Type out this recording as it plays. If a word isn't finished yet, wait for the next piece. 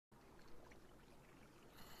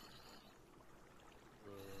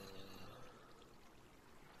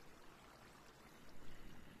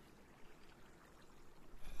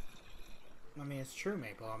it's true,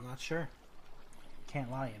 Maple. I'm not sure.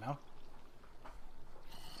 Can't lie, you know?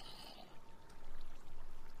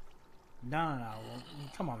 No. Well,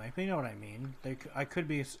 come on, Maple. You know what I mean. I could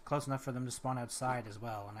be close enough for them to spawn outside as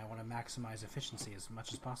well, and I want to maximize efficiency as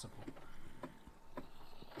much as possible.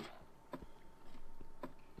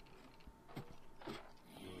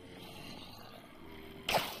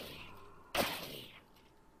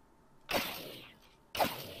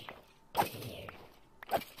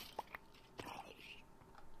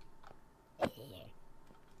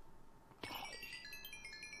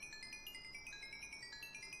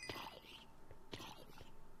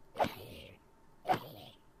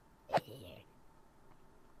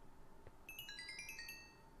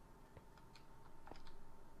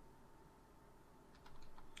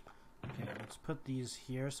 Put these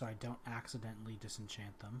here so I don't accidentally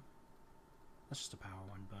disenchant them. That's just a power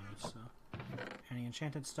 1 bonus, so... Any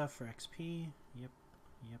enchanted stuff for XP? Yep.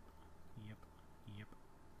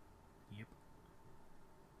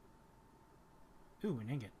 Ooh, an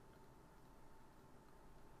ingot.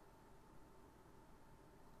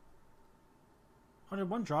 Oh, did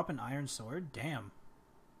one drop an iron sword? Damn.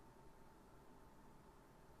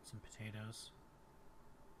 Some potatoes.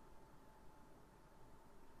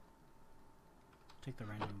 Take the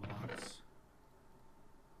random blocks.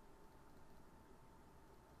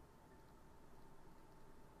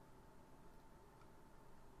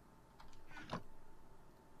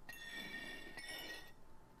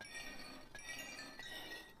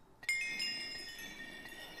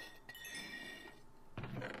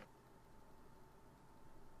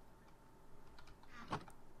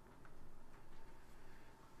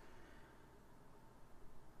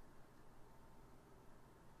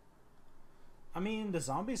 I mean, the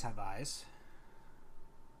zombies have eyes.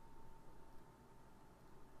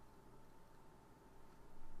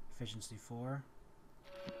 Efficiency 4.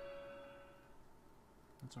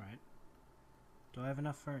 That's alright. Do I have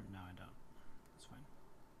enough for it? No, I don't. That's fine.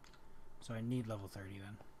 So I need level 30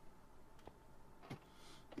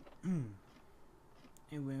 then.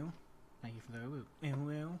 It will. Thank you for the woo. It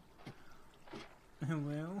will. It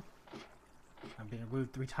will. I've been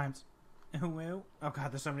wooed 3 times. It will. Oh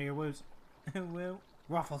god, there's so many woos. It will.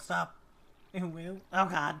 Ruffle, stop. It will. Oh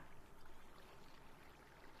god.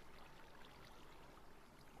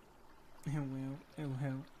 It will. It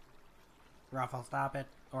will. Ruffle, stop it.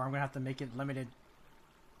 Or I'm gonna have to make it limited.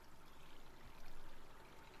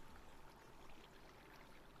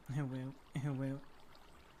 It will. It will.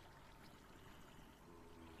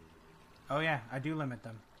 Oh yeah, I do limit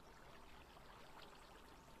them.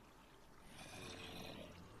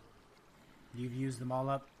 You've used them all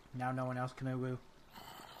up. Now no one else can woo.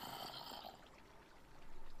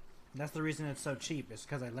 That's the reason it's so cheap. It's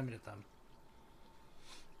because I limited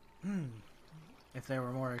them. If they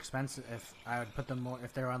were more expensive, if I would put them more,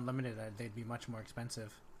 if they were unlimited, they'd be much more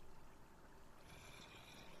expensive.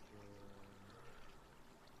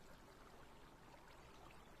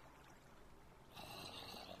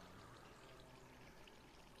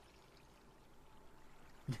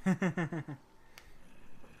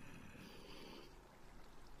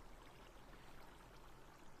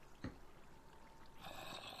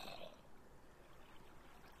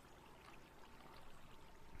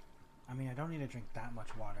 I mean, I don't need to drink that much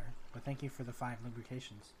water, but thank you for the 5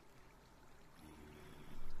 lubrications.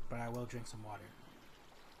 But I will drink some water.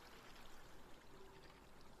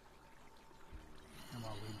 I'm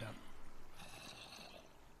all lubed up.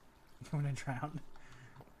 I'm gonna drown.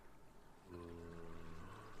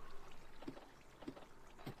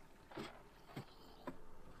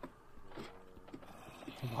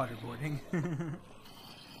 Waterboarding.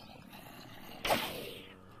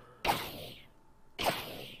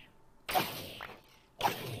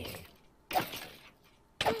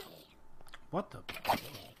 What the?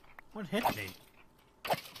 What hit me?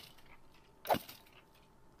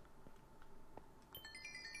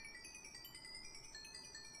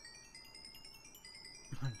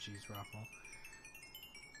 Oh, jeez, Ruffle.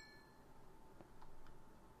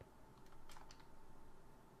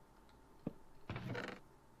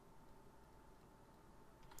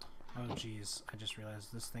 Oh, jeez. I just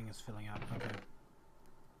realized this thing is filling up. Okay.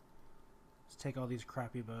 Let's take all these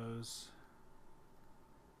crappy bows.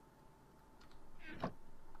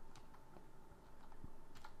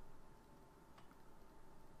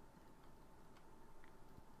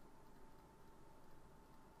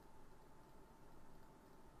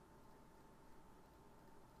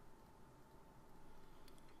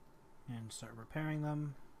 And start repairing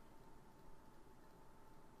them.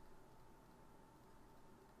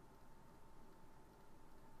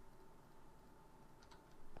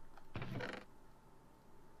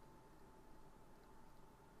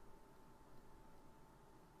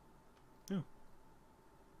 Ooh.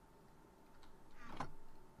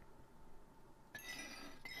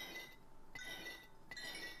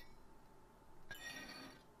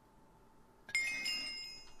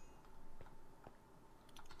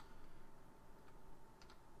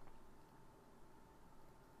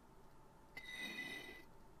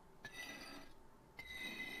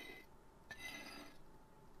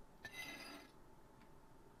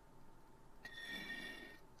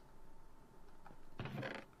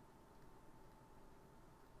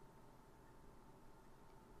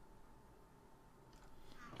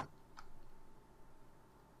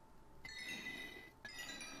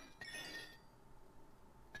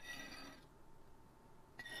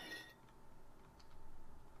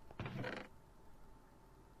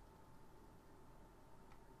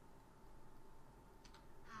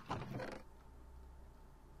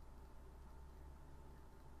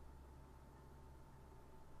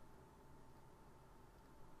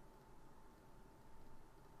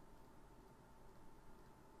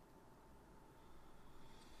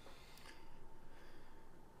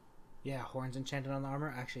 Yeah, horns enchanted on the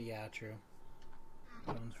armor. Actually, yeah, true.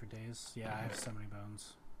 Bones for days. Yeah, I have so many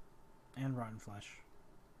bones. And rotten flesh.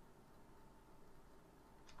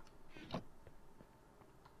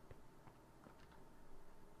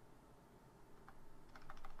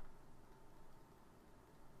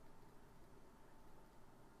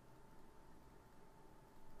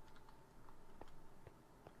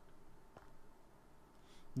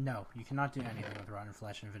 No, you cannot do anything with rotten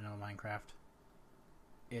flesh in vanilla Minecraft.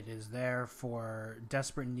 It is there for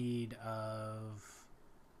desperate need of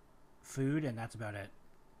food, and that's about it.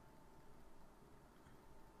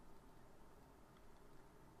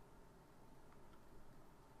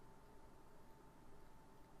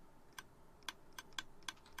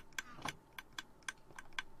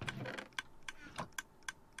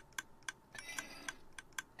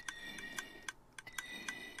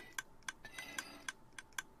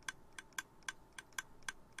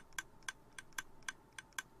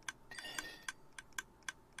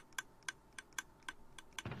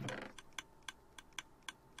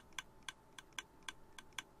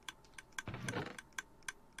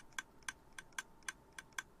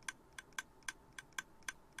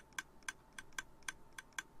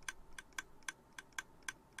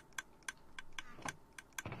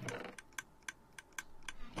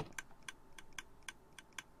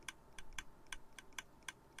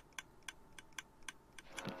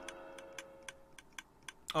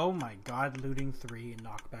 Oh my god, looting 3 and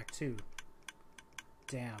knockback 2.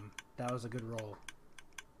 Damn, that was a good roll.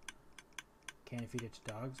 Can you feed it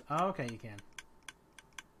to dogs? Oh, okay, you can.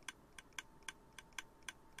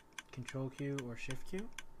 Control Q or Shift Q?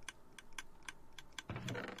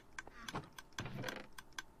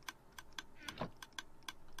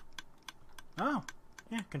 Oh,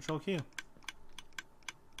 yeah, Control Q.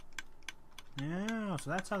 Yeah, so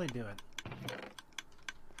that's how they do it.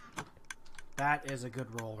 That is a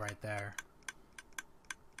good roll right there.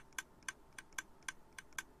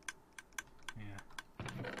 Yeah.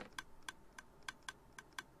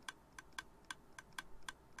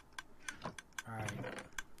 Alright.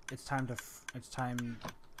 It's time to... it's time...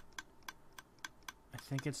 I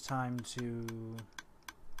think it's time to...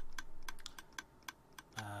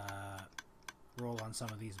 roll on some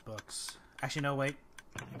of these books. Actually, no, wait.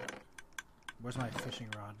 Where's my fishing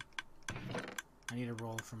rod? I need a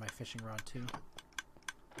roll for my fishing rod too.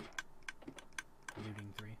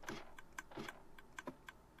 Looting 3.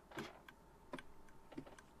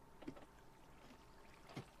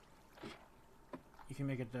 You can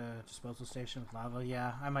make a disposal station with lava.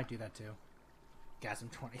 Yeah, I might do that too.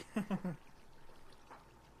 Gasm 20.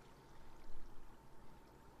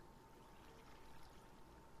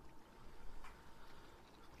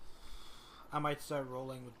 I might start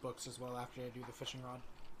rolling with books as well after I do the fishing rod.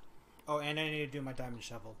 Oh, and I need to do my diamond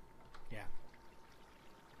shovel. Yeah.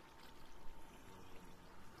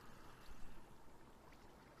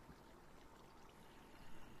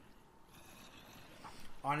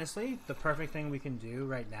 Honestly, the perfect thing we can do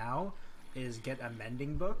right now is get a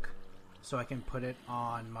mending book so I can put it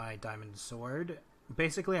on my diamond sword.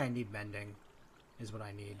 Basically, I need mending is what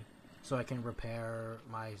I need. So I can repair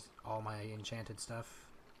all my enchanted stuff.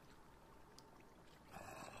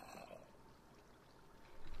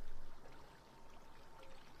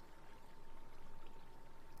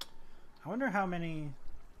 I wonder how many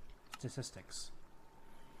statistics.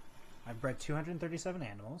 I've bred 237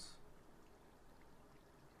 animals.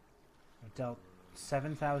 I've dealt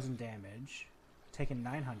 7,000 damage. Taken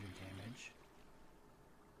 900 damage.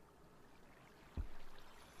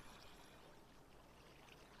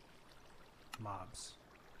 Mobs.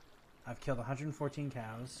 I've killed 114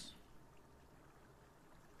 cows.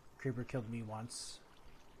 Creeper killed me once.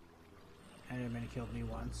 Enderman killed me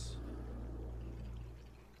once.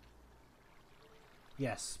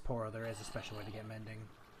 Yes, Poro, there is a special way to get mending,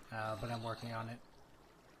 but I'm working on it.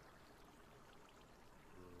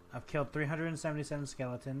 I've killed 377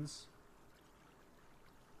 skeletons.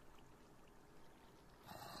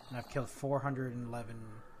 And I've killed 411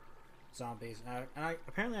 zombies. And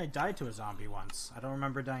apparently I died to a zombie once. I don't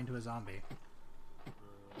remember dying to a zombie.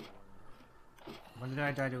 When did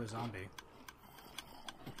I die to a zombie?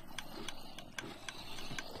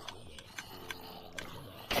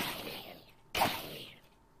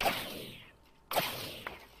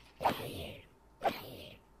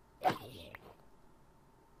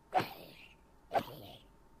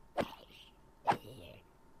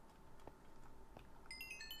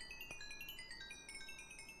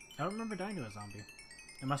 I don't remember dying to a zombie.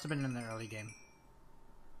 It must have been in the early game.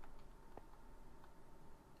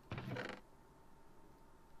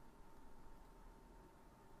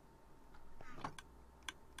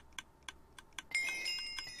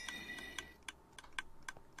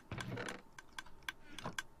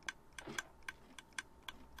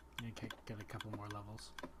 Get a couple more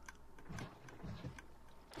levels.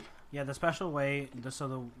 Yeah, the special way,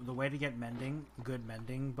 so the way to get mending, good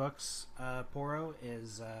mending books, Poro,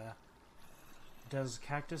 is, does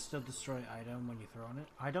cactus still destroy item when you throw on it?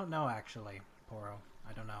 I don't know, actually, Poro.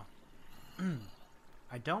 I don't know.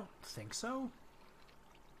 I don't think so,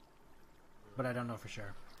 but I don't know for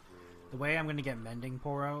sure. The way I'm going to get mending,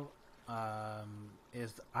 Poro,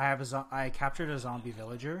 is I captured a zombie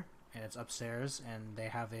villager, and it's upstairs, and they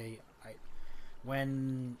have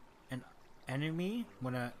when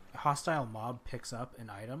a hostile mob picks up an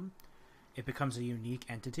item, it becomes a unique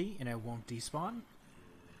entity and it won't despawn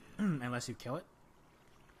unless you kill it.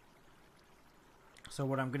 So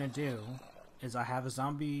what I'm gonna do is I have a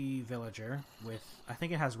zombie villager with, I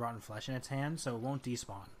think it has rotten flesh in its hand, so it won't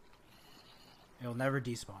despawn. It'll never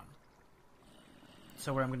despawn.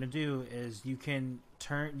 So what I'm gonna do is you can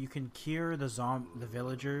cure the zombie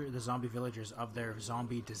villagers of their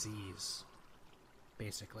zombie disease,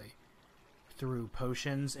 basically, through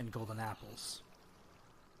potions and golden apples.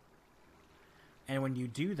 And when you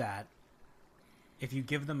do that, if you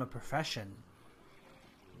give them a profession,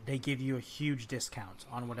 they give you a huge discount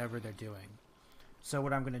on whatever they're doing. So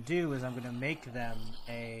what I'm going to do is I'm going to make them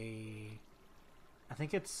I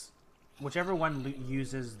think it's whichever one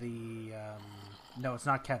uses the no, it's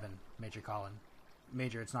not Kevin, Major Colin.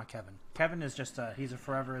 Major, it's not Kevin. Kevin is just he's a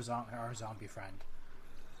forever our zombie friend.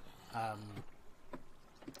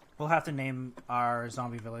 We'll have to name our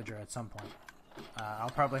zombie villager at some point.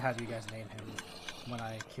 I'll probably have you guys name him when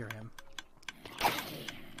I cure him.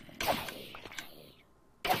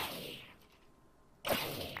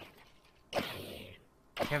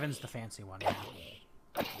 Kevin's the fancy one. Yeah.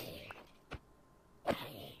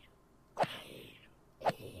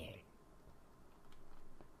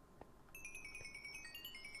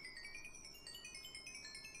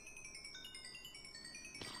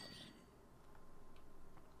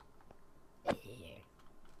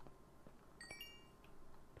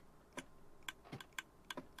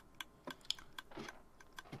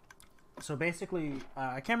 So basically,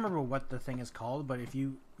 I can't remember what the thing is called, but if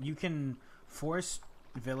you can force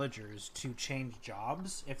villagers to change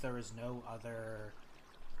jobs if there is no other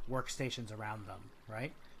workstations around them,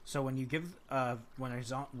 right? So when you give when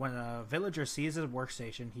a villager sees a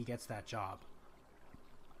workstation, he gets that job,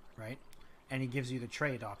 right? And he gives you the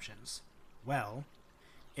trade options. Well,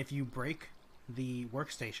 if you break the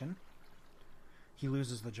workstation, he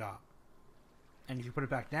loses the job, and if you put it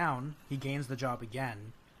back down, he gains the job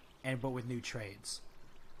again, but with new trades.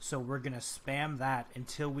 So we're gonna spam that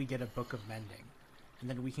until we get a book of mending, and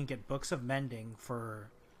then we can get books of mending for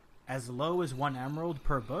as low as 1 emerald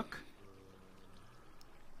per book,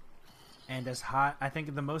 and as high, I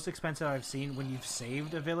think the most expensive I've seen when you've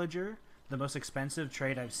saved a villager, the most expensive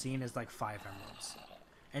trade I've seen is like 5 emeralds,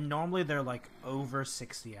 and normally they're like over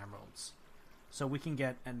 60 emeralds. So we can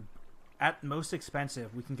get, and at most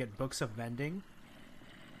expensive, we can get books of mending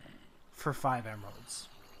for 5 emeralds.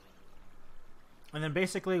 And then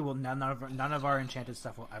basically, none of our enchanted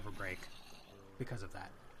stuff will ever break because of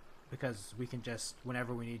that. Because we can just,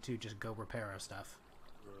 whenever we need to, just go repair our stuff.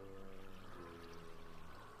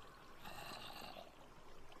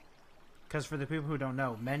 Because for the people who don't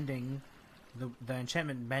know, mending, the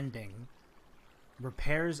enchantment mending,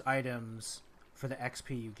 repairs items for the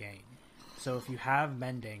XP you gain. So if you have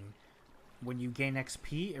mending, when you gain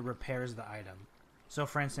XP, it repairs the item. So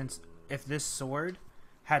for instance, if this sword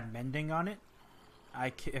had mending on it,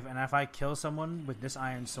 if I kill someone with this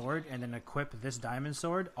iron sword and then equip this diamond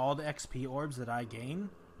sword, all the XP orbs that I gain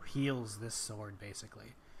heals this sword,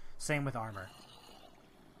 basically. Same with armor.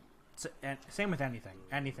 And same with anything.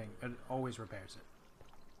 Anything. It always repairs it.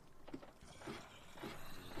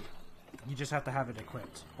 You just have to have it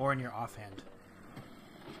equipped. Or in your offhand.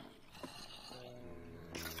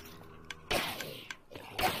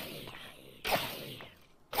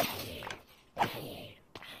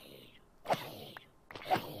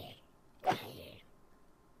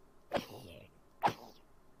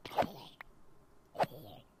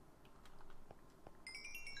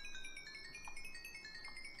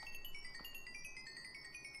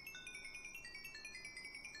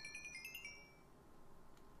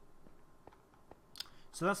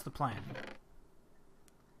 So that's the plan.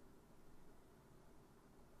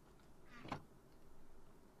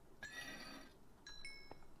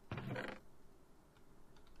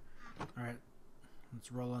 Alright,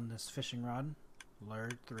 let's roll on this fishing rod.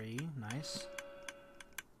 Lure 3, nice.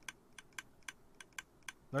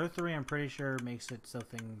 Lure 3, I'm pretty sure makes it so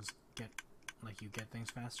things get, like you get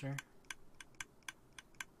things faster.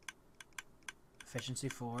 Efficiency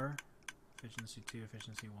 4, efficiency 2,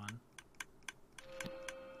 efficiency 1.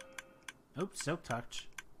 Oops, Silk Touch.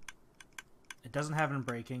 It doesn't have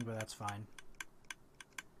Unbreaking, but that's fine.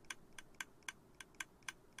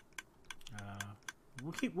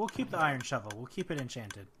 We'll keep the Iron Shovel. We'll keep it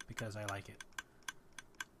enchanted because I like it.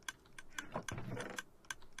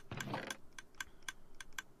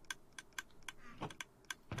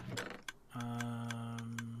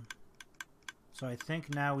 So I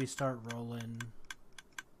think now we start rolling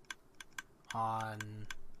on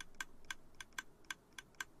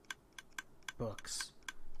books.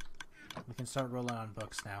 We can start rolling on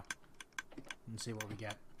books now and see what we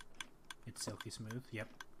get. It's silky smooth. Yep.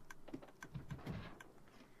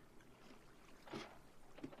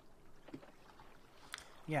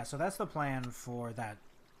 Yeah, so that's the plan for that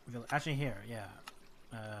village. Actually, here, yeah.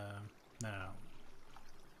 No.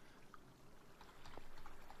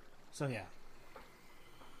 So yeah,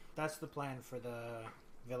 that's the plan for the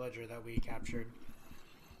villager that we captured.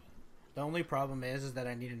 The only problem is that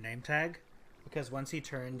I need a name tag. Because once he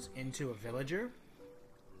turns into a villager,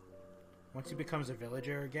 once he becomes a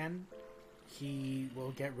villager again, he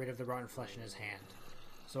will get rid of the rotten flesh in his hand.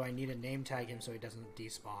 So I need to name tag him so he doesn't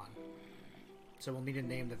despawn. So we'll need to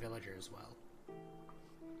name the villager as well.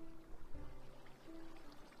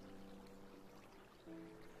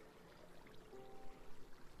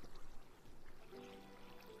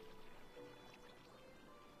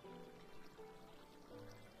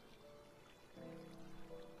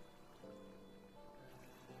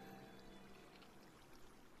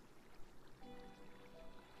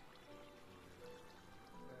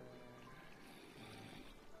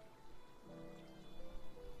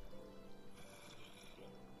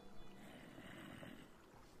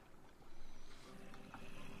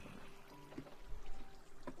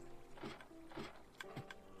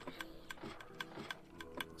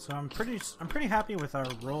 So I'm pretty happy with our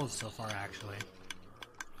rolls so far, actually.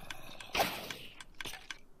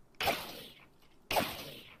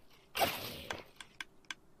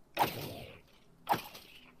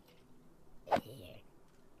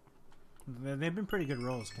 They've been pretty good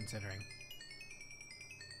rolls, considering.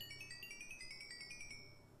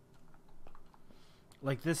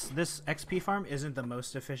 Like, this XP farm isn't the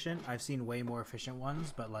most efficient. I've seen way more efficient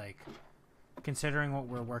ones, but, like, considering what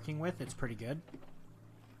we're working with, it's pretty good.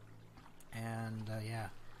 And, yeah.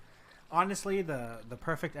 Honestly, the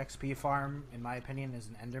perfect XP farm, in my opinion, is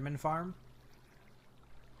an Enderman farm.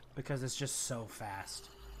 Because it's just so fast.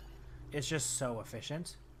 It's just so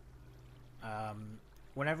efficient.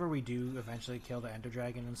 Whenever we do eventually kill the Ender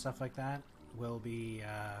Dragon and stuff like that, we'll be,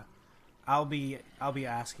 I'll be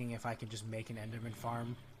asking if I can just make an Enderman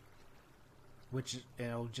farm. Which,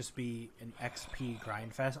 it'll just be an XP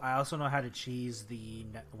grind fest. I also know how to cheese the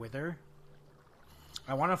Wither.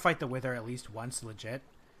 I want to fight the Wither at least once, legit.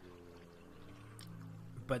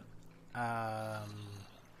 But, I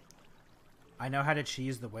know how to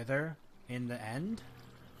cheese the Wither in the end.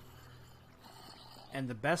 And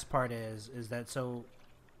the best part is that, so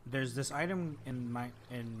there's this item in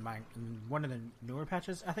one of the newer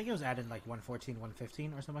patches. I think it was added like 114,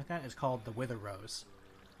 115 or something like that. It's called the Wither Rose,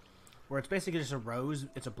 where it's basically just a rose.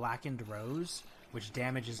 It's a blackened rose which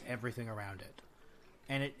damages everything around it.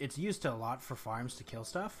 And it's used a lot for farms to kill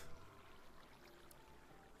stuff.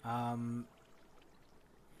 But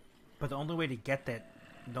the only way to get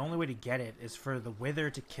it is for the Wither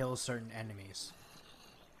to kill certain enemies.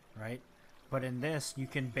 Right? But in this, you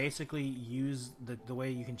can basically use the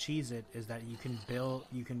way you can cheese it is that you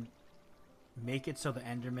can make it so the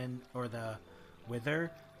Enderman or the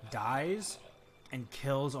Wither dies and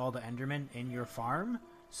kills all the Endermen in your farm,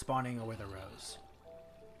 spawning a wither rose.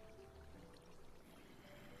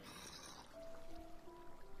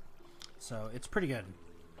 So it's pretty good.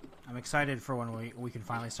 I'm excited for when we can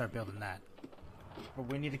finally start building that. But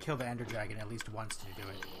we need to kill the ender dragon at least once to do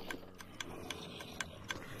it.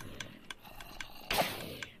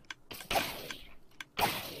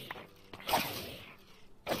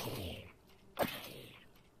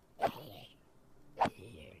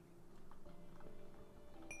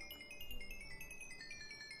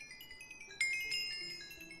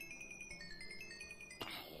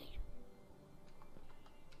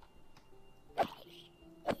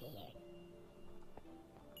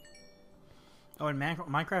 Oh, and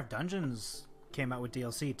Minecraft Dungeons came out with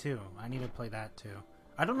DLC too. I need to play that too.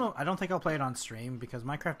 I don't know. I don't think I'll play it on stream because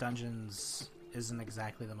Minecraft Dungeons isn't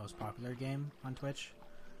exactly the most popular game on Twitch.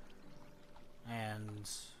 And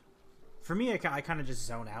for me, I kind of just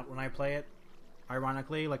zone out when I play it.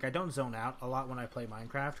 Ironically, like I don't zone out a lot when I play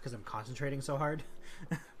Minecraft because I'm concentrating so hard.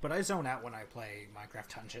 But I zone out when I play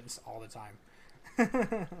Minecraft Dungeons all the time.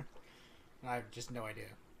 I have just no idea.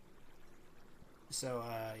 So,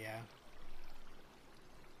 yeah.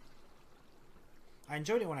 I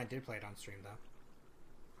enjoyed it when I did play it on stream, though.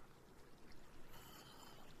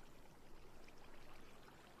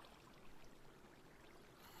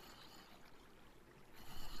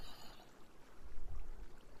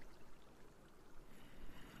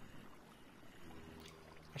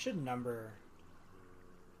 I should number...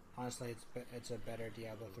 Honestly, it's a better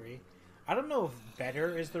Diablo 3. I don't know if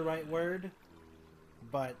better is the right word,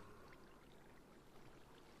 but...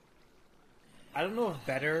 I don't know if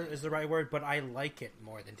better is the right word, but I like it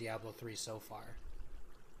more than Diablo 3 so far.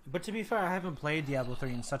 But to be fair, I haven't played Diablo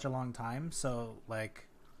 3 in such a long time, so, like,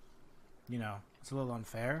 you know, it's a little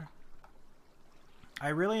unfair. I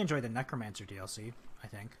really enjoyed the Necromancer DLC, I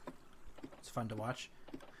think. It's fun to watch.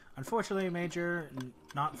 Unfortunately, Major,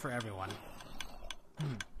 not for everyone.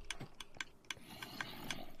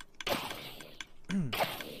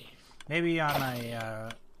 Maybe on a...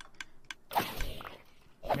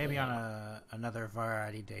 Maybe on another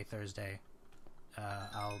Variety Day Thursday,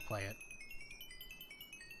 I'll play it.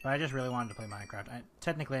 But I just really wanted to play Minecraft.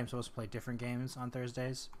 Technically, I'm supposed to play different games on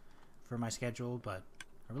Thursdays for my schedule, but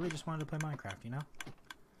I really just wanted to play Minecraft, you know?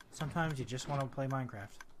 Sometimes you just want to play Minecraft.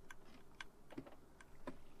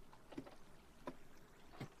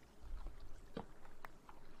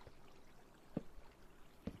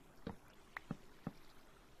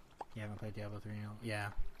 You haven't played Diablo 3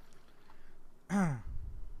 yet? Yeah.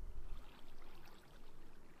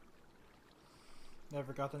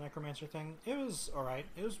 Never got the Necromancer thing. It was alright.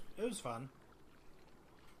 It was fun.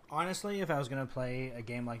 Honestly, if I was gonna play a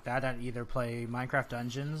game like that, I'd either play Minecraft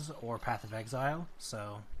Dungeons or Path of Exile.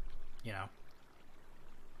 So, you know.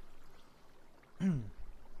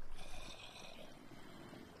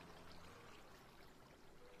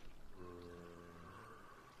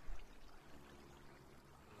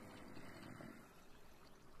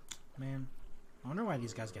 Man, I wonder why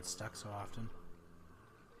these guys get stuck so often.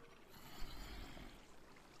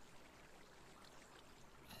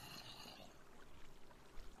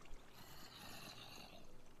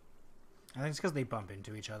 I think it's because they bump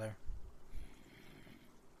into each other.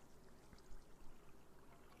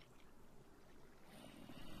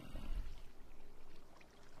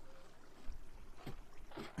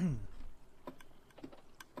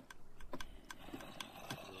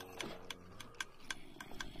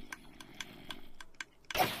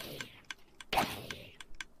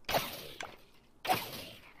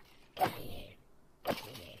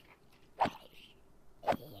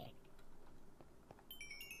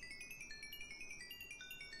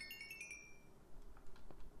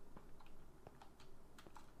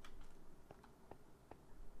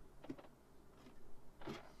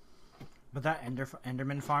 But that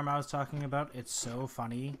Enderman farm I was talking about, it's so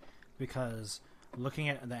funny because looking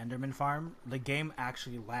at the Enderman farm, the game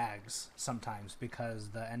actually lags sometimes because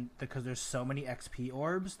there's so many XP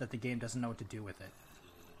orbs that the game doesn't know what to do with it.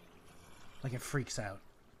 Like it freaks out.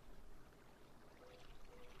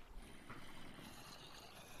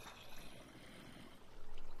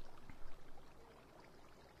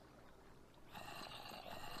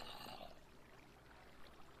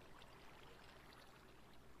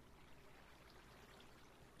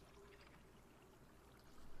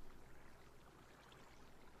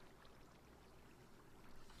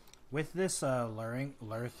 With this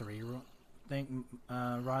lure 3 thing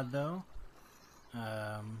rod though,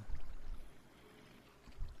 I'm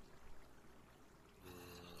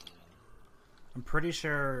pretty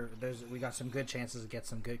sure we got some good chances to get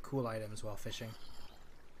some good cool items while fishing.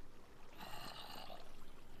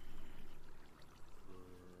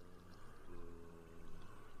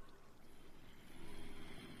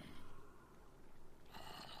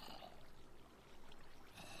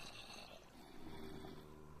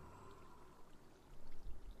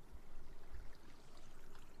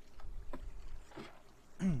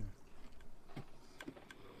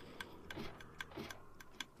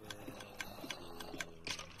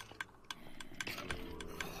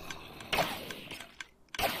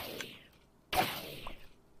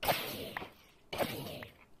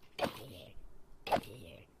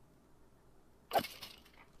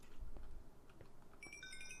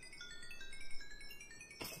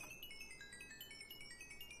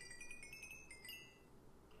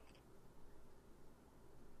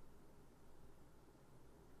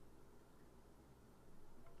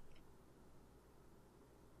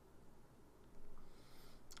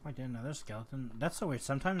 I did another skeleton. That's so weird.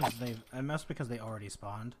 Sometimes it must be because they already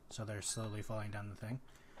spawned, so they're slowly falling down the thing.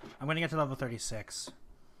 I'm gonna get to level 36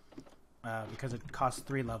 because it costs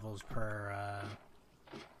 3 levels per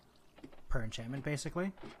enchantment,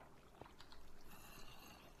 basically.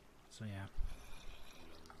 So yeah.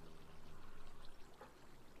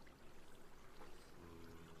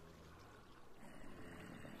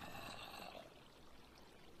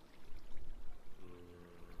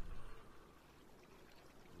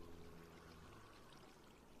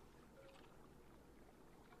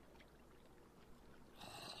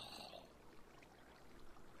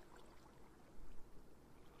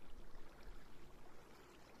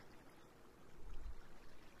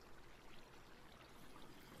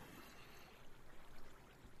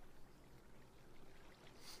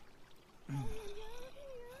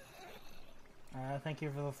 Thank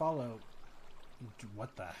you for the follow.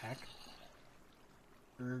 What the heck?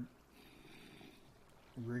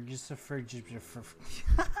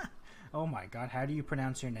 Oh my god, how do you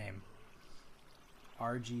pronounce your name?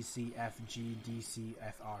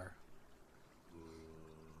 RGCFGDCFR.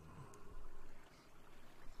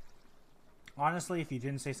 Honestly, if you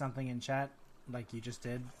didn't say something in chat, like you just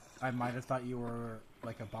did, I might have thought you were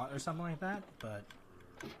like a bot or something like that, but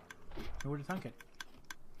who would have thunk it?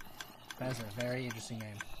 That is a very interesting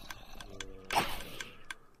name.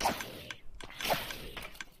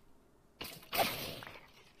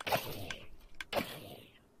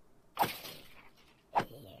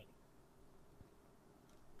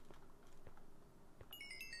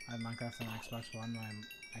 I have Minecraft on Xbox One. My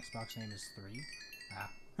Xbox name is 3.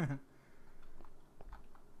 Ah. What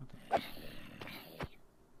the heck?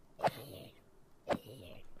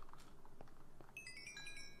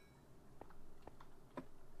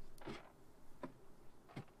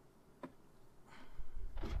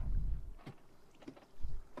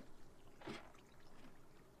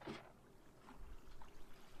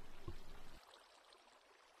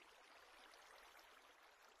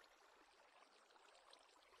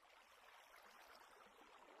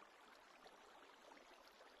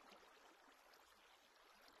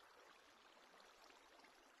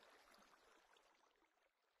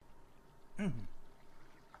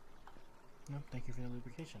 No, thank you for the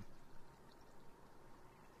lubrication.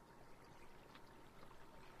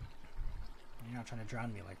 You're not trying to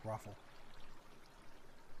drown me like Raffle.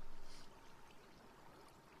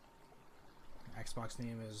 Xbox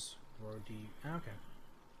name is Rodi. Okay.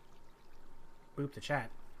 Boop the chat.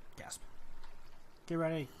 Gasp. Get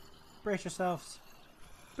ready. Brace yourselves.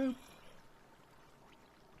 Boop.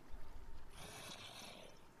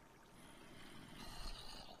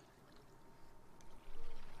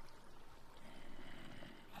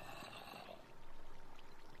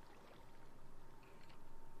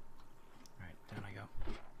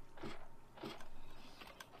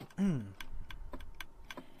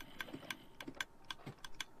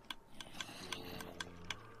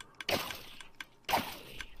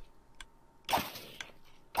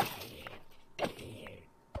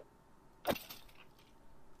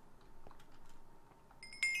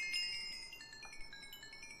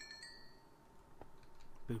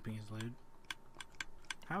 Booping is lewd.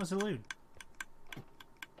 How is it lewd?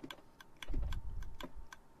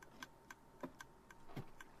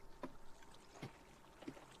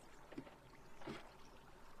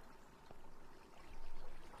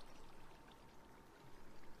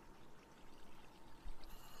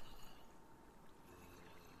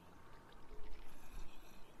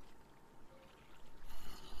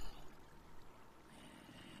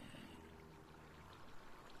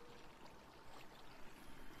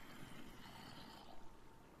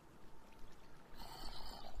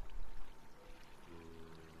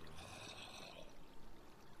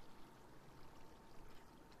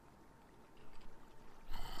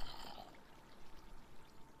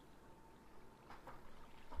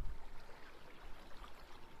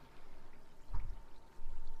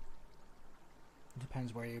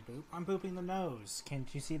 Depends where you boop. I'm booping the nose. Can't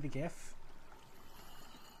you see the gif?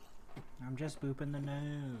 I'm just booping the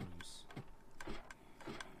nose.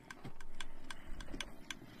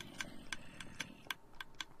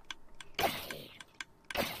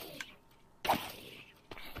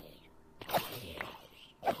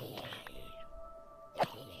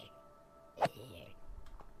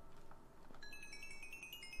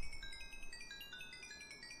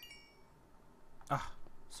 Ah,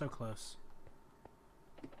 so close.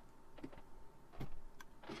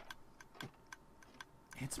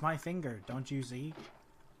 It's my finger. Don't you see?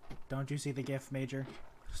 Don't you see the gift, Major?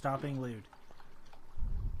 Stop being lewd.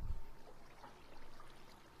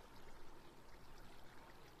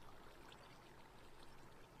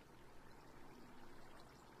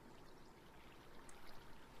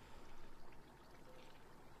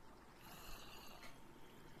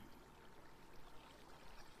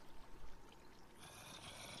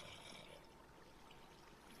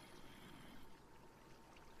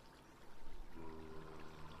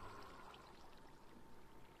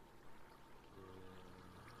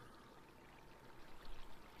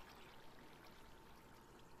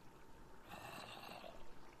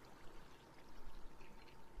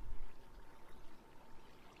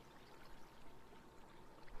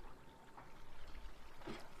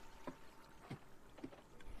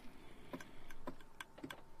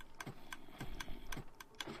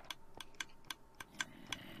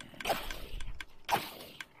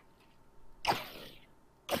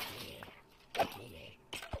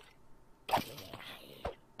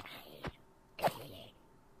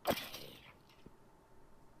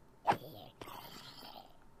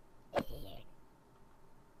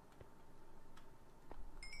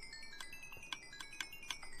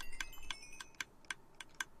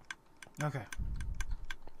 Okay.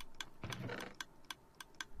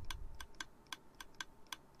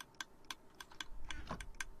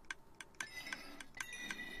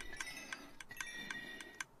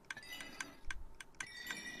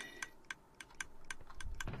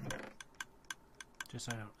 Just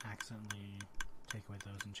so I don't accidentally take away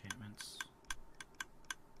those enchantments.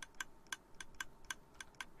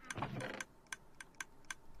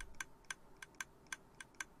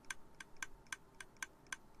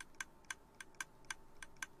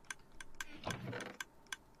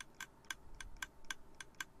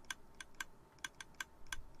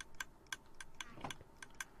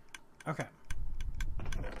 Okay.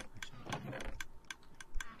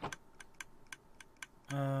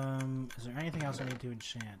 Is there anything else I need to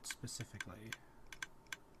enchant specifically?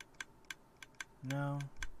 No.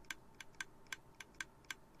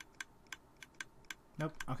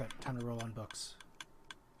 Nope. Okay, time to roll on books.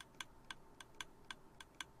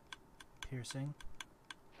 Piercing.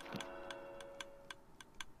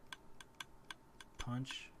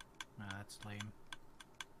 Punch. No, that's lame.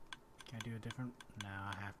 Can I do a different? No,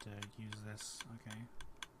 I have to use this. Okay.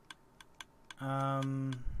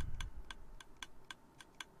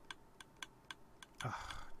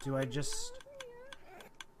 Do I just...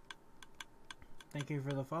 Thank you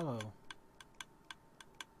for the follow.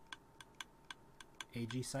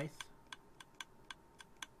 AG Scythe?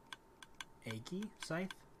 Agi Scythe?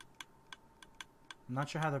 I'm not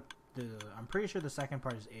sure how the I'm pretty sure the second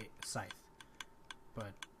part is Scythe.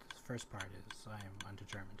 But the first part is I am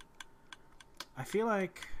undetermined. I feel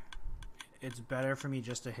like it's better for me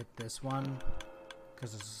just to hit this one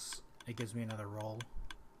because it gives me another roll.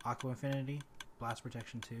 Aqua Infinity, Blast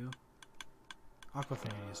Protection 2. Aqua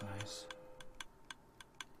Infinity is nice.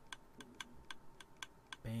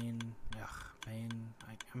 Bane, ugh, Bane.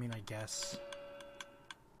 I mean, I guess.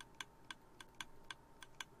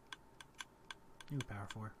 Ooh, Power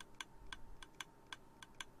 4.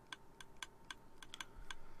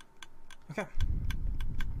 Okay.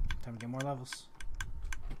 Time to get more levels.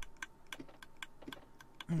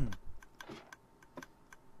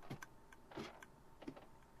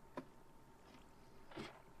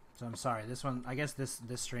 So I'm sorry, this one, I guess this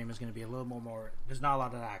stream is going to be a little more, there's not a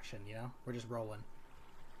lot of action, you know? We're just rolling.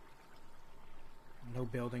 No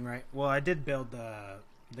building, right? Well, I did build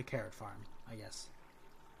the carrot farm, I guess.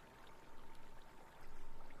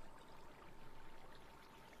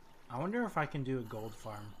 I wonder if I can do a gold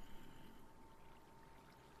farm.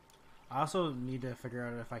 I also need to figure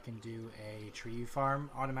out if I can do a tree farm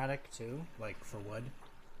automatic too, like for wood.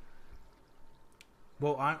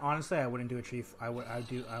 Well, honestly, I wouldn't do a tree. I want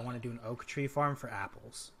to do an oak tree farm for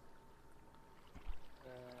apples,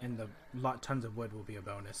 and the tons of wood will be a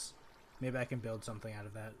bonus. Maybe I can build something out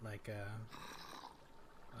of that, like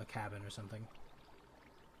a cabin or something.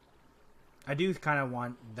 I do kind of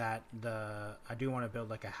want that. I do want to build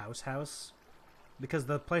like a house. Because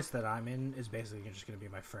the place that I'm in is basically just going to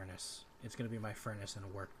be my furnace. It's going to be my furnace and a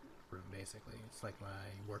work room, basically. It's like my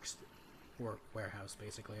work warehouse,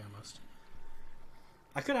 basically, almost.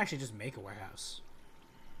 I could actually just make a warehouse.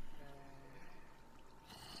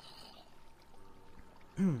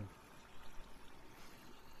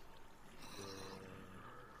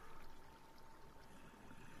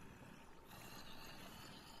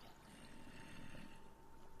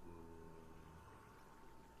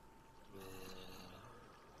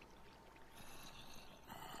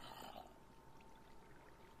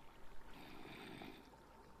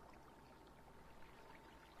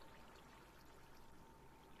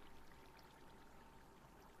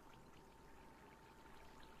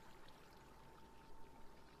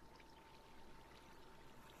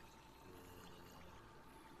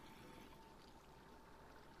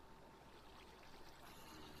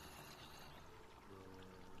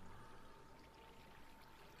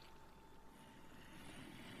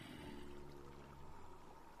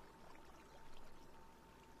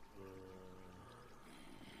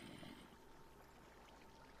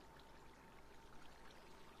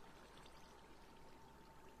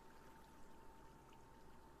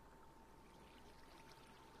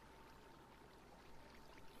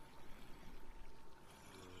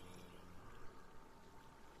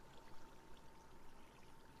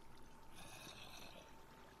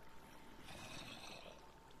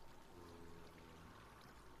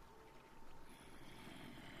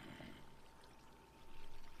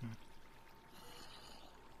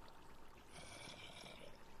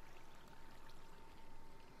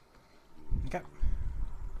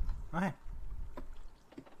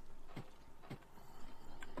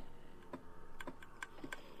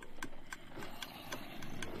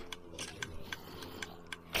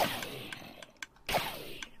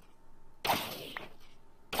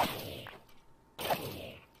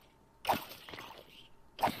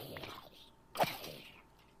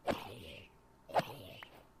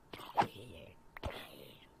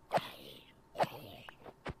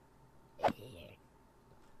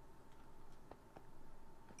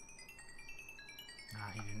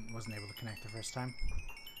 wasn't able to connect the first time.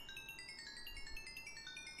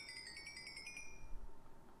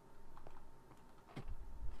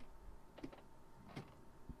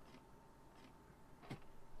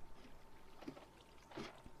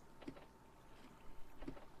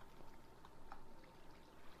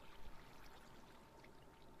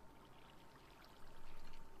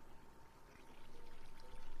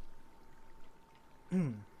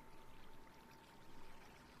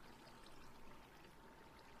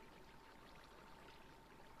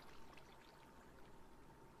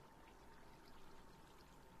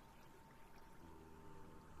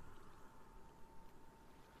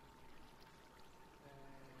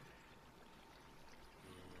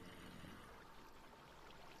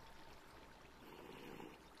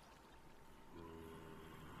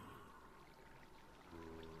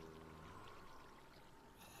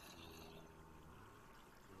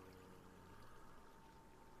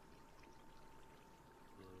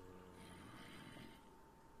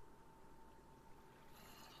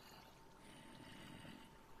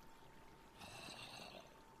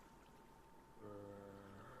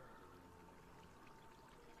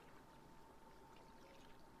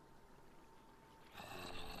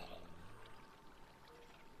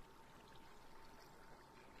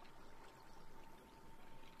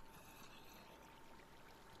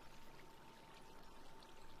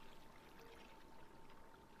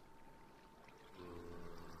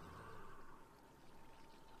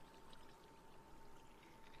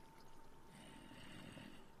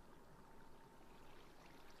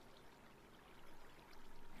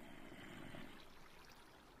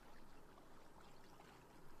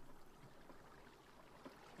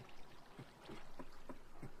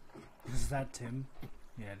 Is that Tim?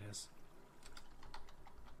 Yeah, it is.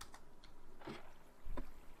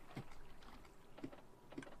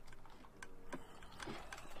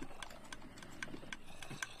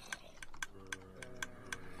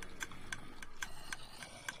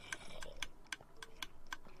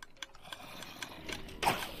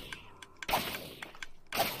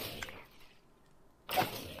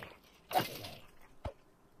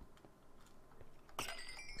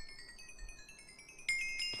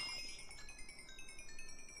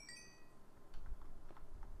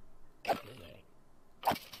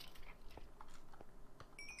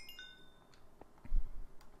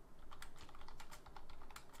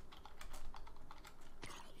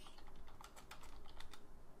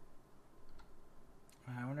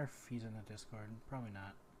 I wonder if he's in the Discord. Probably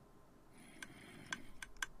not.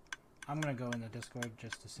 I'm gonna go in the Discord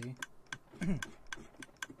just to see. Oh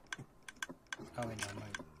wait, no, my.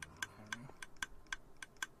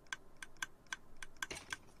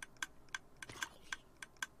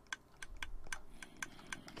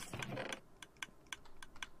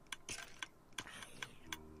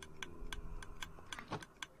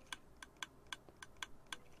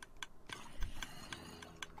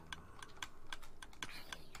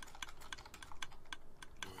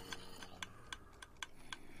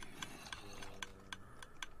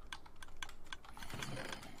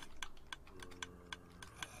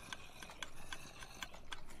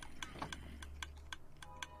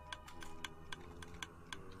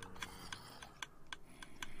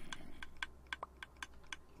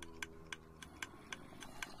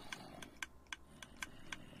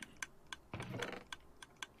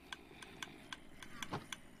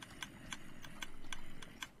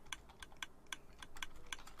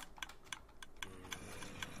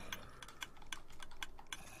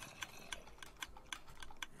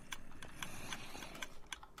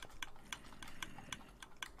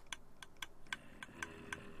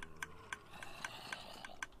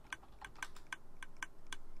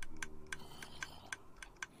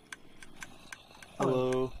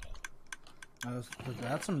 Hello.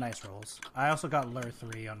 That's some nice rolls. I also got lure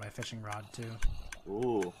 3 on my fishing rod too.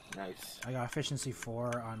 Ooh, nice. I got efficiency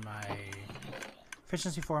 4 on my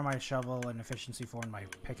shovel and efficiency 4 on my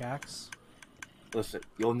pickaxe. Listen,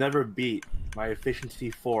 you'll never beat my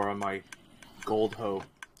efficiency 4 on my gold hoe.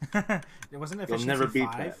 Wasn't it You'll efficiency never beat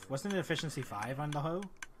 5? that. Wasn't it efficiency 5 on the hoe?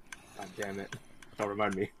 God damn it. Don't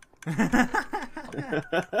remind me.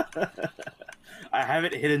 I have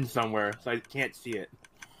it hidden somewhere, so I can't see it.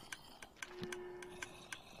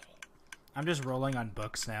 I'm just rolling on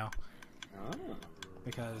books now. Oh.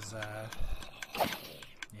 Because,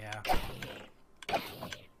 yeah.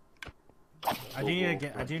 I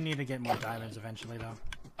do need to get more diamonds eventually, though.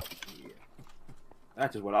 Yeah.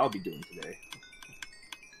 That's just what I'll be doing today.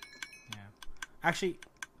 Yeah. Actually,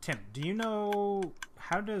 Tim, do you know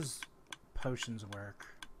how does potions work?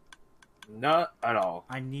 Not at all.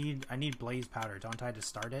 I need blaze powder. Don't I to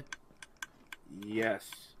start it? Yes.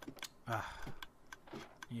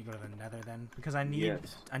 You go to the Nether then, because I need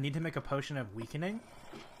Yes. I need to make a potion of weakening.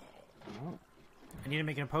 Oh. I need to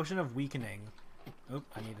make a potion of weakening. Oop!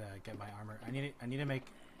 I need to get my armor. I need to make.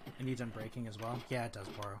 It needs unbreaking as well. Yeah, it does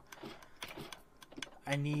borrow.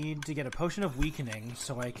 I need to get a potion of weakening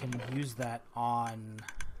so I can use that on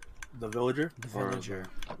The villager? the villager.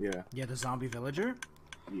 Yeah. Yeah, the zombie villager.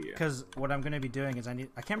 Yeah. Because what I'm gonna be doing is I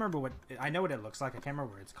can't remember what I know what it looks like. I can't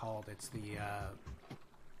remember what it's called. It's the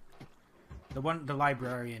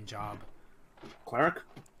librarian job. Cleric?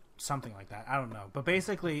 Something like that. I don't know. But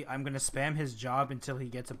basically, I'm gonna spam his job until he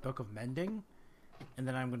gets a book of mending, and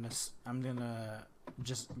then I'm gonna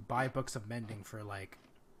just buy books of mending for like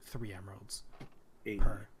 3 emeralds 8.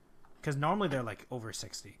 per. Because normally they're like over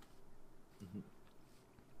 60. Mm-hmm.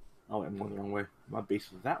 Oh, I'm going the wrong way. My base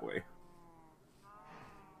is that way.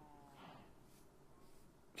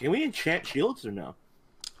 Can we enchant shields or no?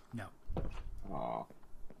 No. Aw. At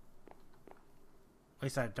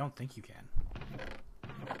least I don't think you can.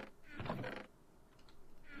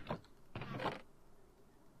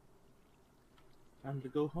 Time to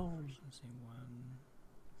go home. Efficiency 1.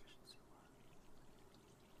 Efficiency 1.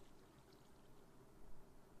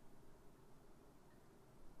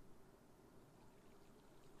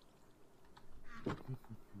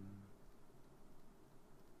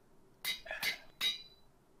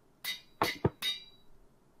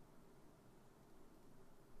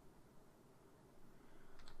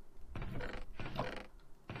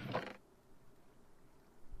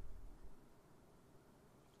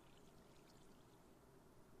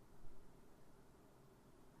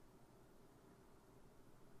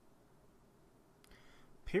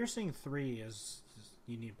 Piercing 3 is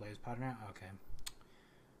you need blaze powder now? Okay.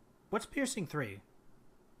 What's piercing 3?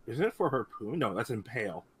 Isn't it for harpoon? No, that's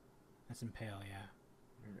impale. That's impale, yeah.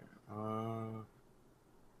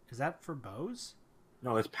 Is that for bows?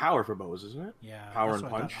 No, it's power for bows, isn't it? Yeah. Power that's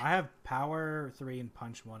and what I punch. thought. I have power 3 and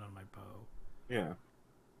punch 1 on my bow. Yeah.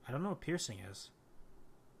 I don't know what piercing is.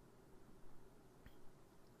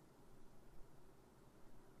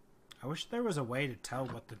 I wish there was a way to tell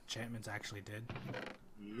what the enchantments actually did.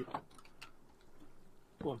 Yep.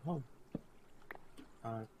 Going home.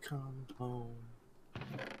 I come home.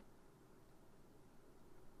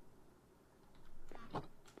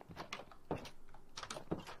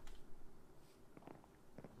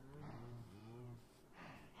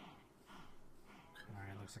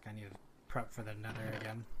 Alright, looks like I need to prep for the Nether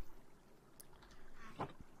again.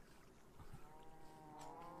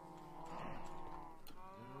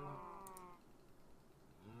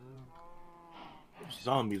 There's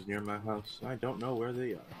zombies near my house. I don't know where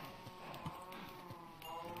they are.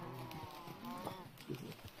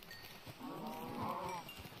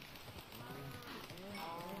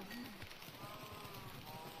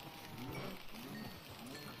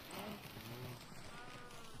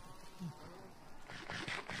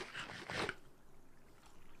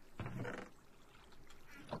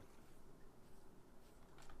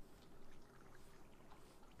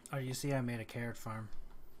 Oh, you see I made a carrot farm.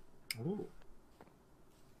 Ooh.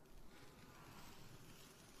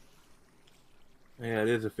 Yeah, it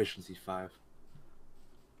is efficiency 5.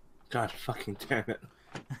 God fucking damn it.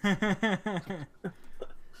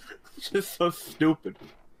 It's just so stupid.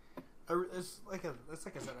 It's like I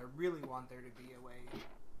said, I really want there to be a way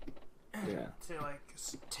Yeah. to like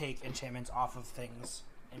take enchantments off of things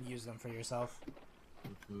and use them for yourself.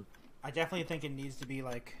 Mm-hmm. I definitely think it needs to be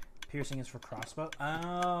like piercing is for crossbow.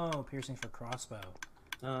 Oh, piercing for crossbow.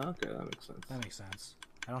 Oh, okay, that makes sense. That makes sense.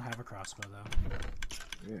 I don't have a crossbow though.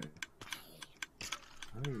 Yeah.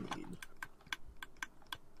 I need.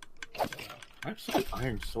 I have such an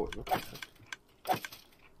iron sword. What the heck?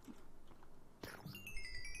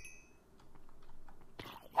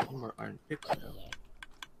 No more iron picks now.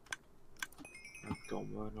 I'm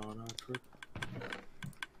going on a trip.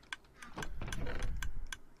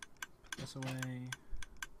 Put this away.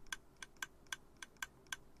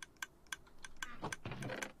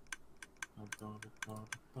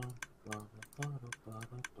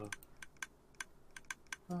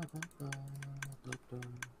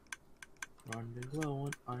 Running low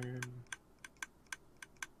on iron.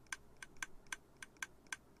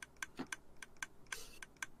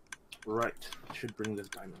 Right, should bring this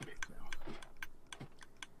diamond back now.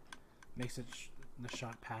 Makes it the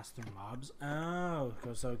shot pass through mobs. Oh,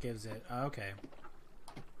 so it gives it. Oh, okay.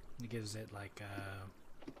 It gives it like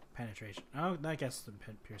penetration. Oh, I guess the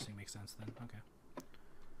piercing makes sense then. Okay.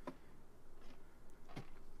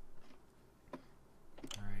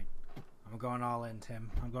 Alright. I'm going all in, Tim.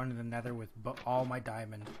 I'm going to the Nether with all my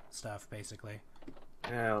diamond stuff, basically.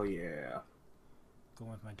 Hell yeah.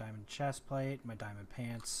 Going with my diamond chest plate, my diamond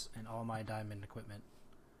pants, and all my diamond equipment.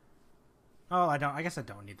 Oh, I don't. I guess I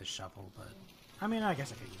don't need the shovel, but I mean, I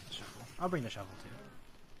guess I could use the shovel. I'll bring the shovel too.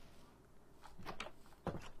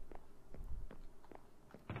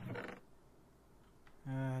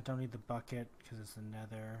 Don't need the bucket because it's the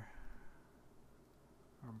Nether.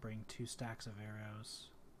 I'll bring 2 stacks of arrows.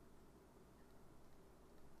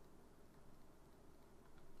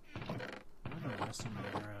 Where are the rest of my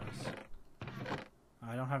arrows?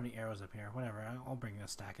 I don't have any arrows up here. Whatever. I'll bring a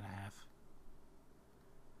stack and a half.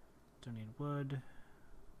 Don't need wood.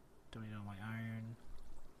 Don't need all my iron.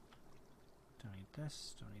 Don't need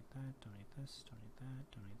this. Don't need that. Don't need this. Don't need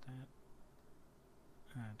that. Don't need that.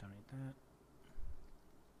 Don't need that.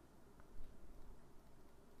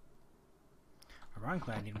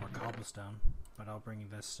 Ironically, I need more cobblestone, but I'll bring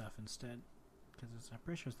this stuff instead because I'm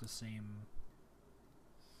pretty sure it's the same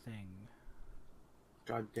thing.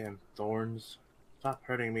 Goddamn thorns! Stop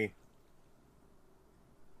hurting me.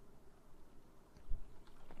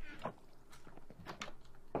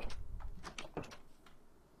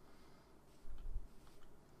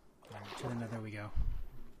 Alright, to the Nether we go.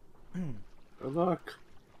 Good luck.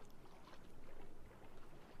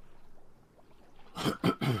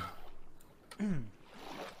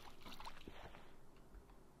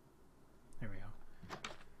 There we go.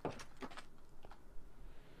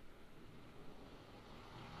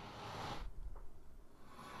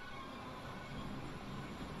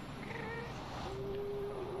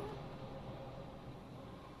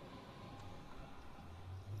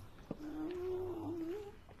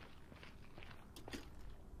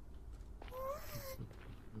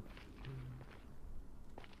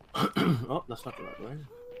 Oh, that's not the right way.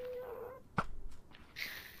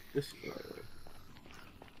 This is the right way.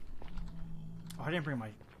 Oh, I didn't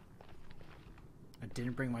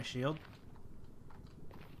bring my shield.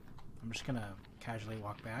 I'm just gonna casually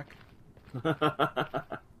walk back. Just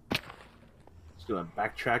gonna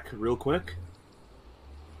backtrack real quick.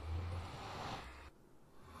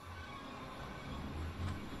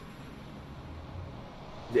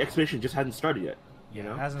 The expedition just hadn't started yet. You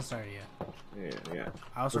know? It hasn't started yet. Yeah.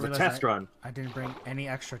 I also It was a realized test run. I didn't bring any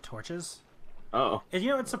extra torches. Oh. And,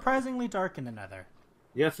 it's surprisingly dark in the Nether.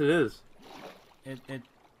 Yes, it is.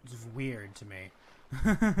 It's weird to me.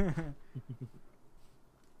 Okay,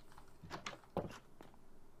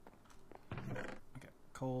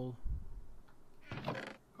 coal.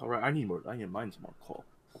 All right, I need more. I need to mine some more coal.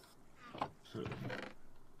 So,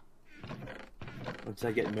 once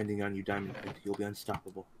I get mending on you, Diamond, I think you'll be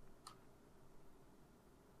unstoppable.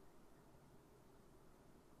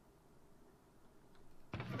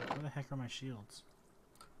 Where the heck are my shields?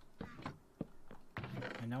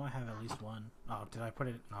 I know I have at least one. Oh, did I put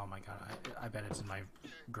it? Oh my god, I bet it's in my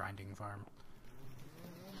grinding farm.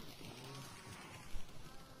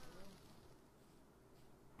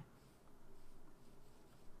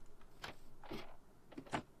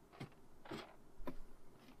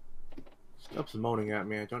 Stuff's moaning at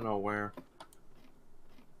me. I don't know where.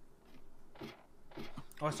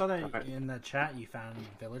 Oh, I saw that in the chat you found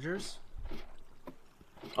villagers.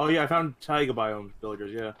 Oh yeah, I found taiga biome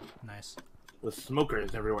villagers. Yeah, Nice. with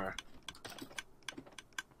smokers everywhere.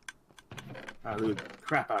 I looted the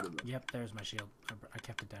crap out of them. Yep, there's my shield. I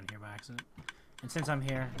kept it down here by accident. And since I'm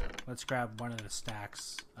here, let's grab one of the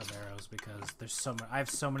stacks of arrows because there's so much. I have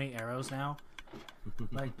so many arrows now.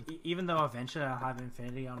 Like even though eventually I'll have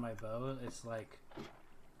infinity on my bow, it's like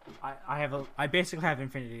I basically have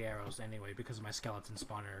infinity arrows anyway because of my skeleton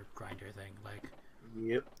spawner grinder thing. Like,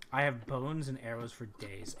 Yep. I have bones and arrows for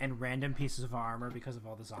days and random pieces of armor because of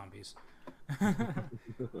all the zombies. I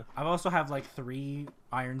also have like 3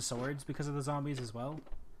 iron swords because of the zombies as well.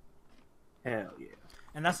 Hell yeah.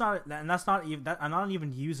 And that's not even that. I'm not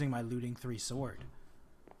even using my looting 3 sword.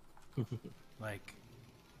 Like,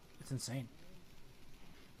 it's insane.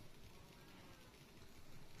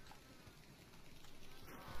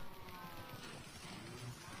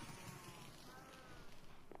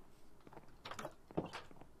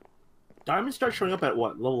 Diamonds start showing up at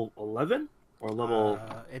what, level 11 or level?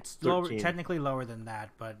 It's 13? lower, technically lower than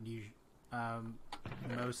that, but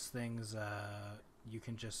most things you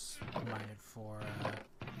can just mine it for.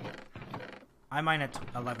 I mine at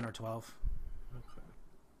 11 or 12. Okay.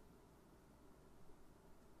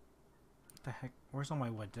 What the heck? Where's all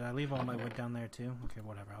my wood? Did I leave all my wood down there too? Okay,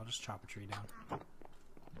 whatever. I'll just chop a tree down.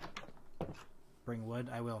 Bring wood.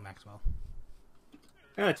 I will, Maxwell.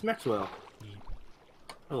 Yeah, it's Maxwell. Yeah.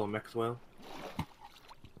 Hello, Maxwell.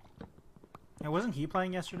 Hey, wasn't he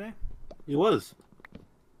playing yesterday? He was.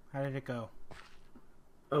 How did it go?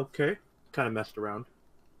 Okay. Kind of messed around.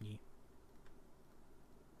 Yeah.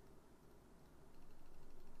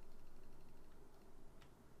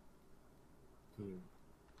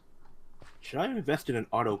 Should I invest in an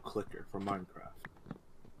auto clicker for Minecraft?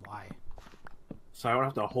 Why? So I don't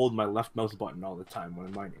have to hold my left mouse button all the time when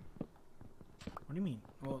I'm mining. What do you mean?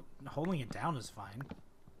 Well, holding it down is fine.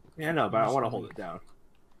 Yeah, no, but I don't want to hold it down.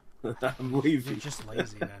 I'm lazy. You're just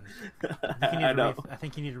lazy then. I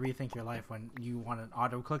think you need to rethink your life when you want an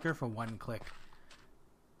auto clicker for one click.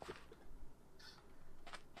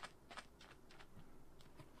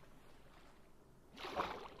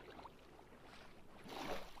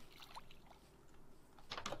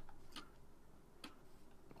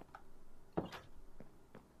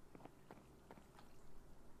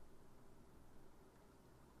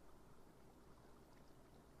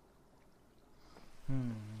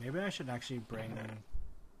 Maybe I should actually bring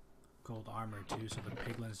gold armor too, so the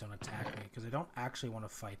piglins don't attack me, because I don't actually want to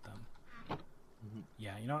fight them.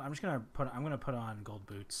 Yeah, you know what? I'm gonna put on gold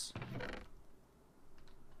boots.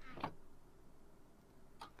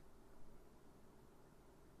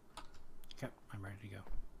 Okay, I'm ready to go.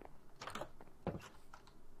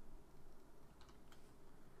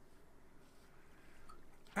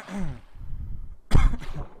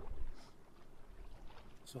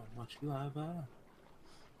 So much lava.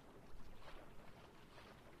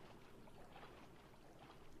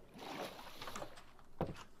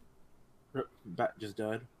 Bat just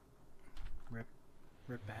died. Rip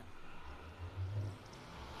bat.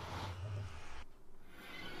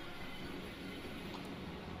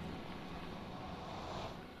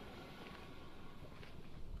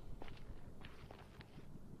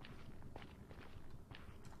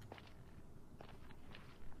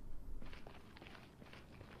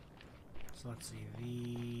 So let's see,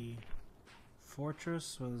 the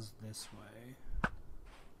fortress was this way.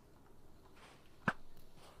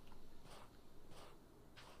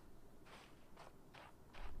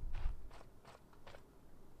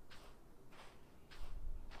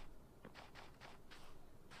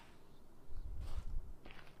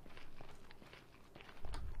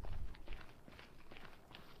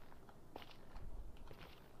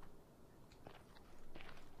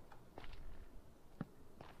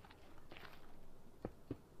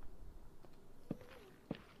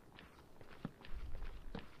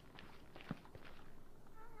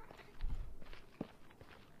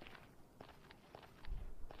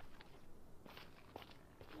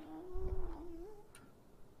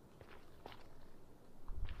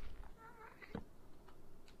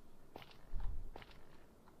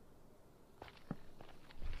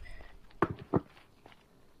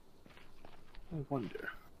 I wonder.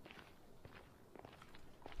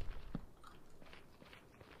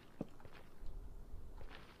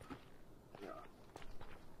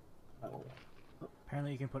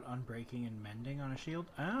 Apparently you can put unbreaking and mending on a shield.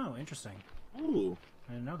 Oh, interesting. Ooh,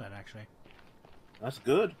 I didn't know that, actually. that's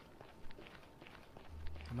good.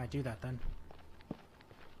 I might do that then.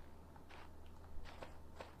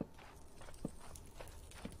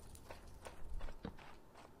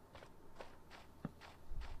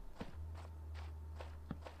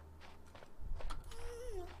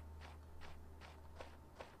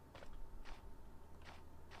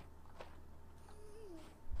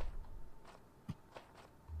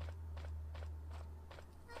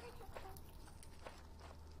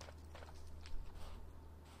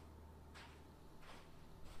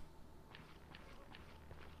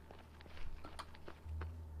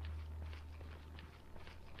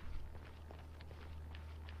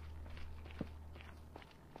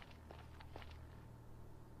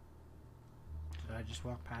 Did I just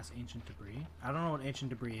walk past ancient debris? I don't know what ancient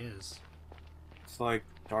debris is. It's like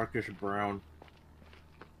darkish brown.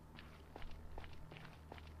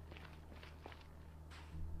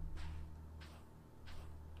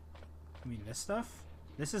 You mean this stuff?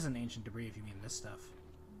 This isn't ancient debris if you mean this stuff.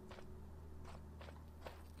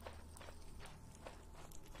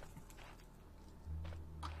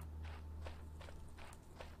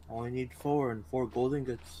 Only need 4 and 4 gold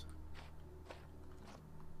ingots.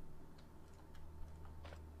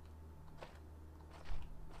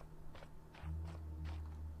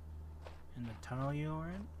 In the tunnel you were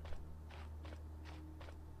in?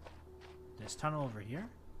 This tunnel over here?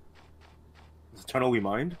 Is the tunnel we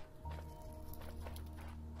mined?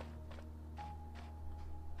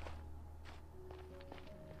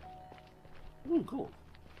 Ooh, cool.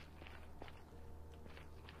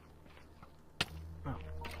 Oh.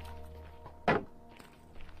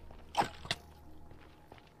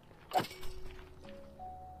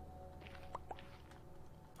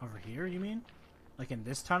 Over here, you mean? Like in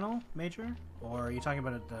this tunnel, Major? Or are you talking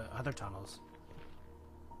about the other tunnels?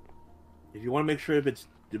 If you want to make sure if it's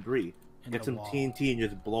debris, In get the some wall. TNT and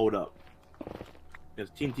just blow it up.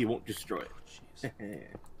 Because TNT won't destroy it. Jeez.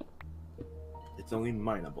 It's only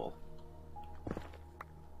mineable.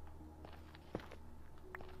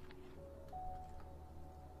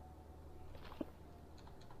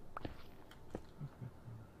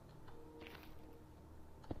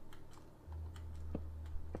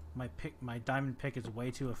 my diamond pick is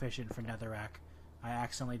way too efficient for netherrack. I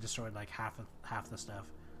accidentally destroyed like half the stuff.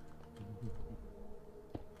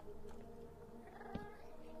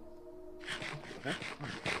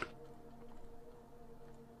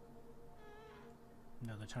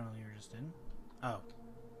 No, the tunnel you're just in. Oh.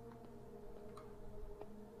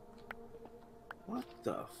 What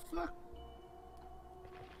the fuck?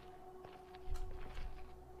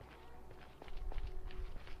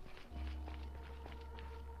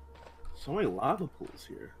 So many lava pools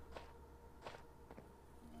here.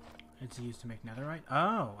 It's used to make netherite?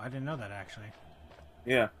 Oh, I didn't know that actually.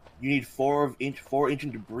 Yeah, you need four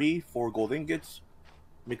ancient debris, 4 gold ingots.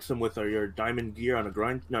 Mix them with your diamond gear on a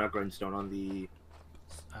grindstone on the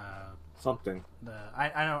something.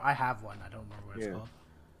 I know I have one. I don't remember what it's called.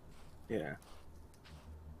 Yeah.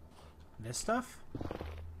 This stuff?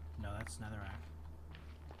 No, that's netherrack.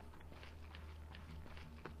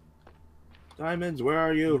 Diamonds, where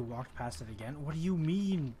are you? You walked past it again? What do you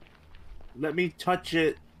mean? Let me touch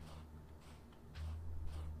it.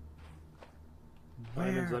 Where?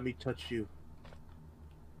 Diamonds, let me touch you.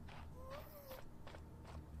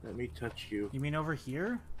 Let me touch you. You mean over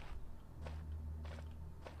here?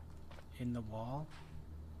 In the wall?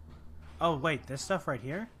 Oh, wait, this stuff right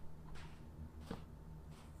here?